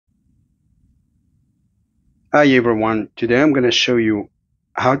Hi everyone, today I'm going to show you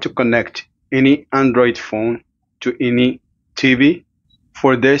how to connect any Android phone to any TV.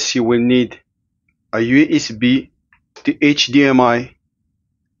 For this you will need a USB to HDMI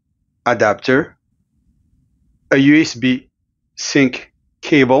adapter, a USB sync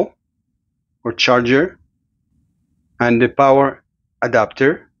cable or charger, and the power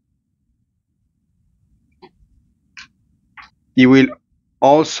adapter. You will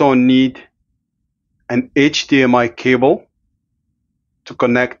also need an HDMI cable to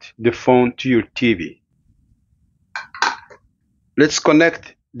connect the phone to your TV. Let's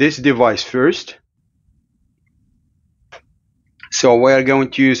connect this device first. So we are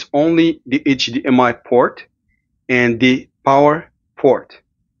going to use only the HDMI port and the power port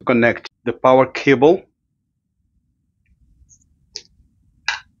to connect the power cable.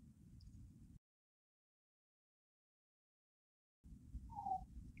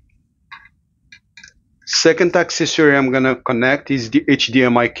 Second accessory I'm going to connect is the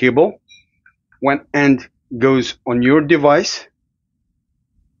HDMI cable. One end goes on your device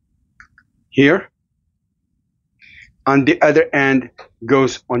here, and the other end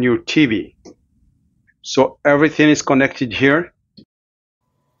goes on your TV. So everything is connected here.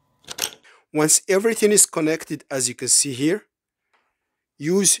 Once everything is connected, as you can see here,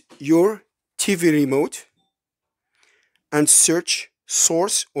 use your TV remote and search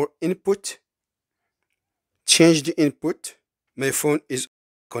source or input. Change the input. My phone is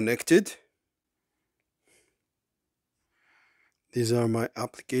connected. These are my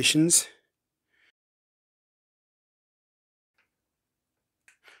applications.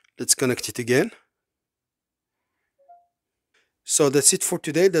 Let's connect it again. So that's it for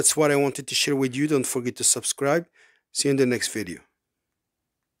today. That's what I wanted to share with you. Don't forget to subscribe. See you in the next video.